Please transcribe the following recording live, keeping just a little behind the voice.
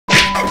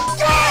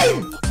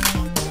game!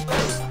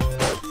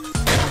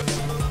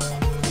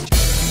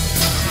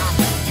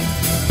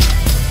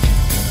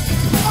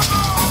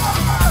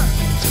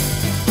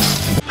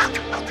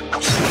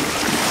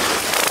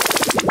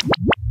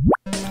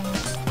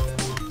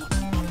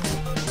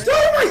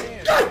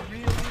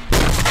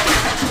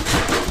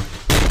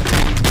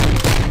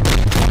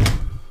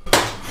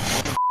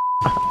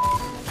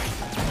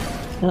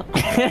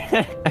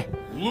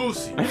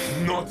 Lucy,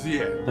 not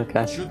yet.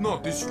 Okay. Should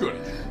not discourage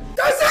you.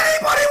 Does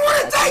anybody want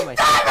to take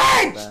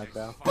damage?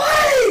 Bad,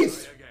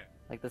 Please!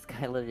 like this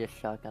guy literally just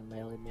shotgun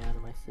mailed me out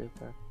of my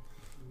super.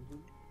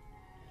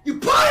 You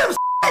buy him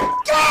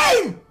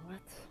game!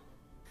 What?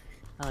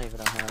 I don't even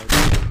know how to do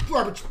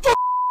Garbage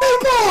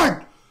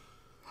board!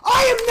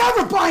 I am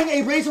never buying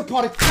a Razer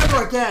product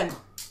ever again!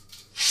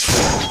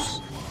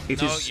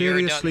 It is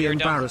seriously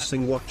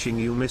embarrassing watching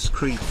you miss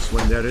creeps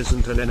when there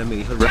isn't an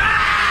enemy around.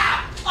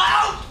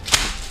 Oh!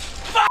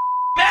 F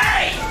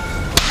me!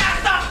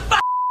 That's the f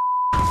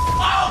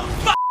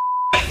Oh!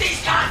 F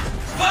these cunts!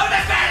 Put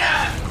it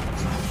better!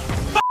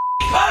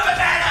 Put it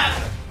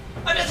better!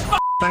 I'm just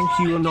Thank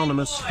you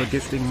Anonymous for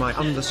gifting my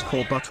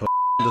underscore butthole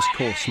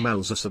underscore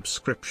smells a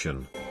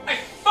subscription. I'm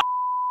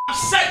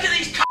sick of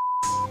these cunts!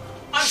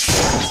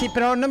 Sí,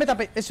 pero no me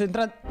tapé. Eso,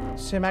 entra.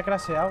 Se me ha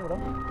craseado, bro.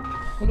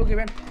 Un look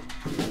ven.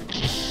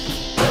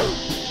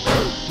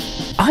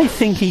 I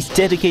think he's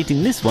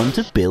dedicating this one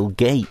to Bill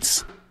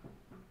Gates.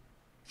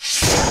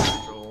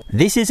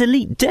 This is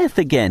Elite Death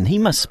again. He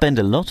must spend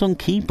a lot on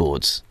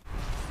keyboards.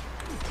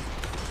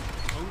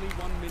 Only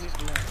 1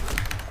 minute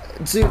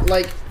left. Dude,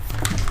 like...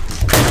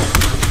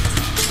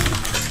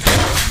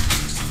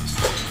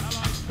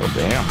 Oh,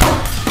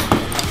 damn.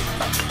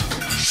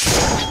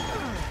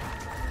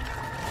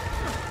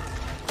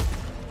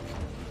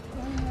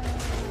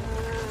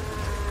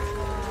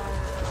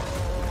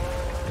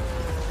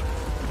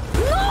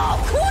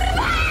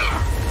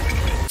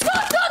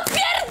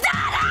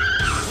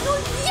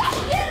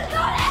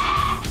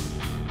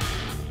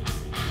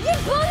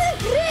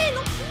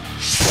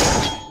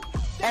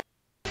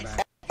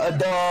 A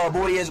dub,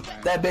 boy is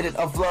that bit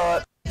of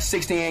flood.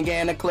 16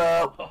 gang in the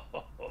club.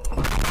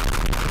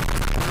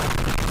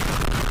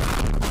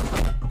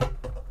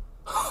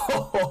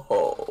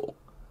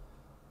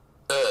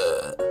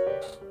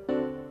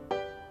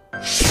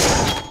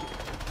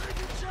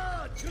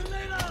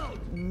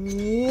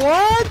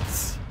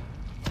 What?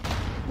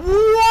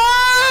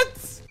 What?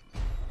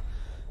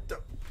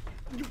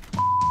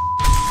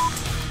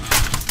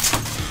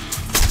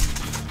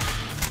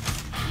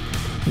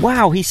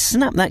 Wow, he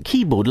snapped that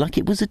keyboard like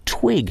it was a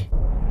twig.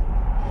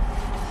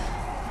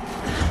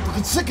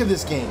 I'm fucking sick of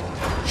this game.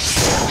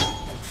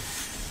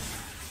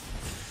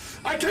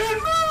 I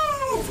can't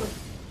move!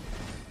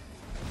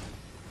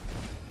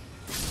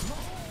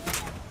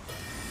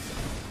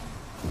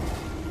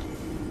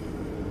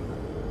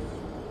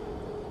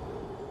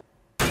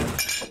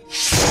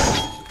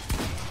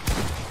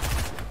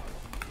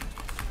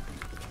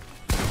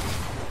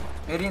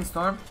 Radiant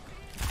Storm.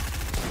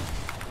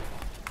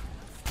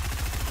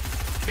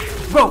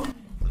 Bro!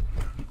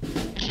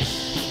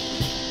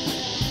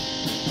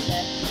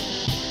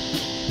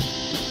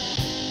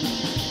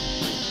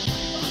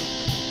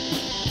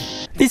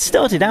 This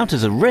started out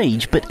as a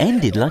rage, but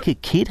ended like a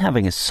kid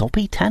having a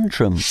soppy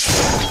tantrum.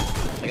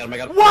 I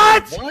got him.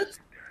 What? What?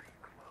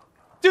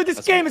 Dude,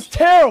 this game is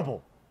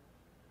terrible!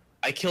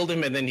 I killed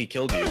him and then he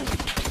killed you.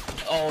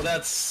 Oh,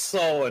 that's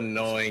so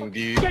annoying,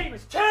 dude. This game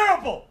is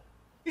terrible!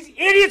 These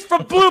idiots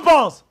from Blue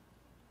Balls!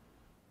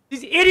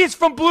 These idiots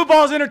from Blue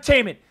Balls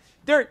Entertainment!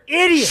 They're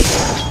idiots!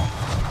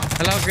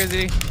 Hello,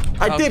 Grizzly.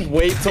 I did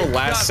wait till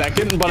last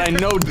second, but I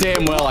know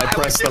damn well I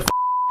pressed the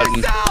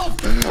Myself!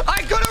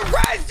 I could have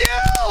raised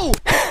you!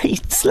 He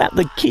slapped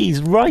the keys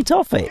right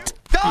off it.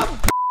 Dumb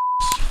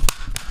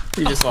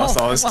He just lost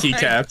all his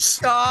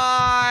keycaps.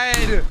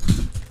 God!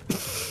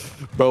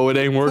 Bro, it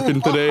ain't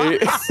working today.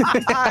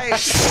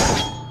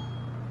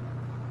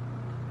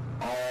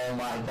 Oh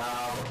my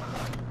god.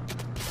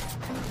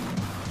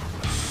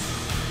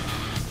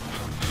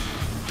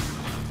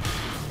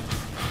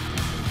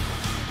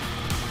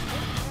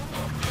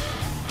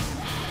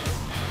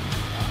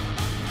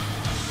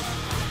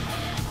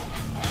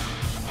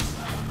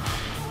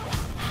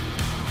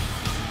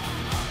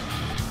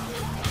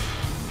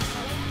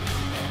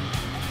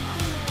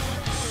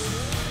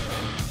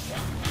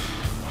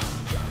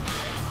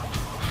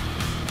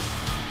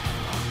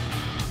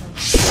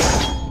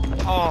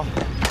 Oh.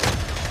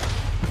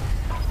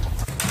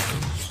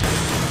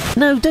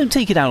 No, don't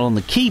take it out on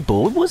the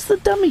keyboard. What's the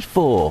dummy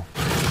for?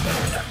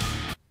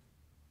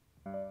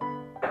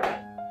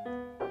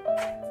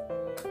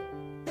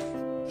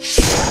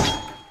 He's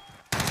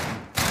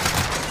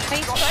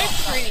so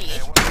pretty.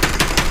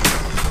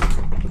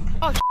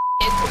 Oh,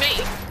 it's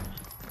me.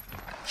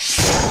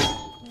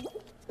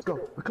 Go,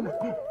 come on,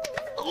 go.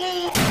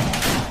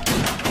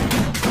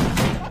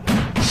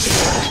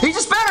 He's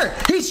just better.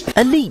 He's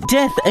Elite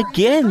Death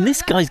again.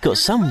 This guy's got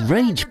some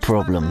rage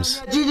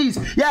problems.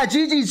 GG's. Yeah,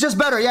 GG's just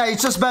better. Yeah,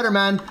 he's just better,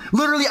 man.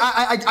 Literally,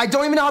 I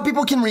don't even know how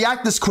people can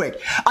react this quick.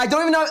 I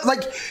don't even know,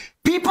 like,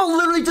 people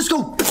literally just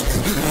go.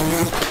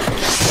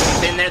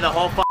 Been there the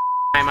whole time.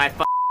 I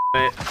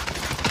it.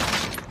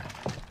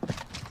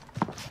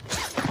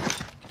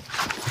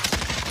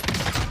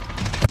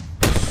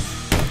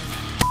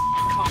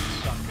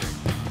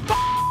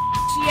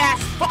 Yes,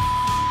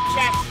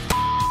 yes.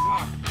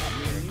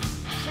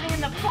 Sitting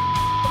in the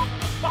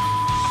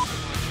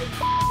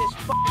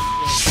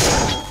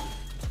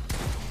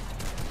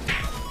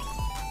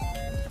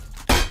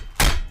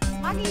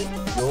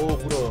Yo,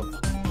 bro.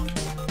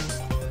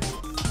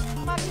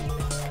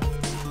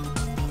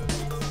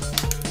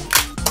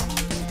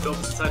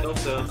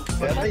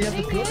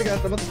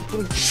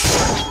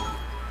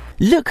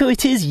 Look who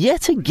it is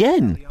yet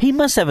again. He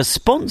must have a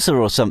sponsor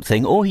or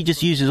something, or he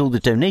just uses all the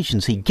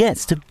donations he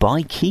gets to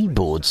buy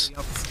keyboards.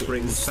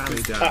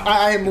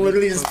 I'm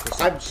literally just...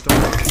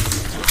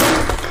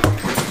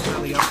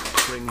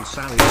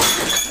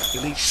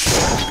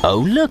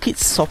 Oh look,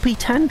 it's Soppy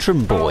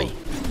Tantrum Boy.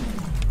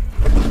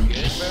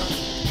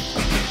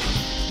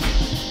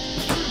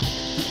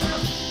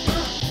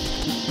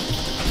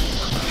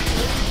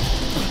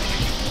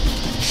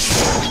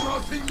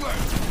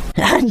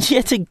 And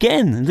yet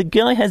again, the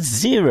guy has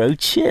zero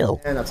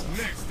chill. And that's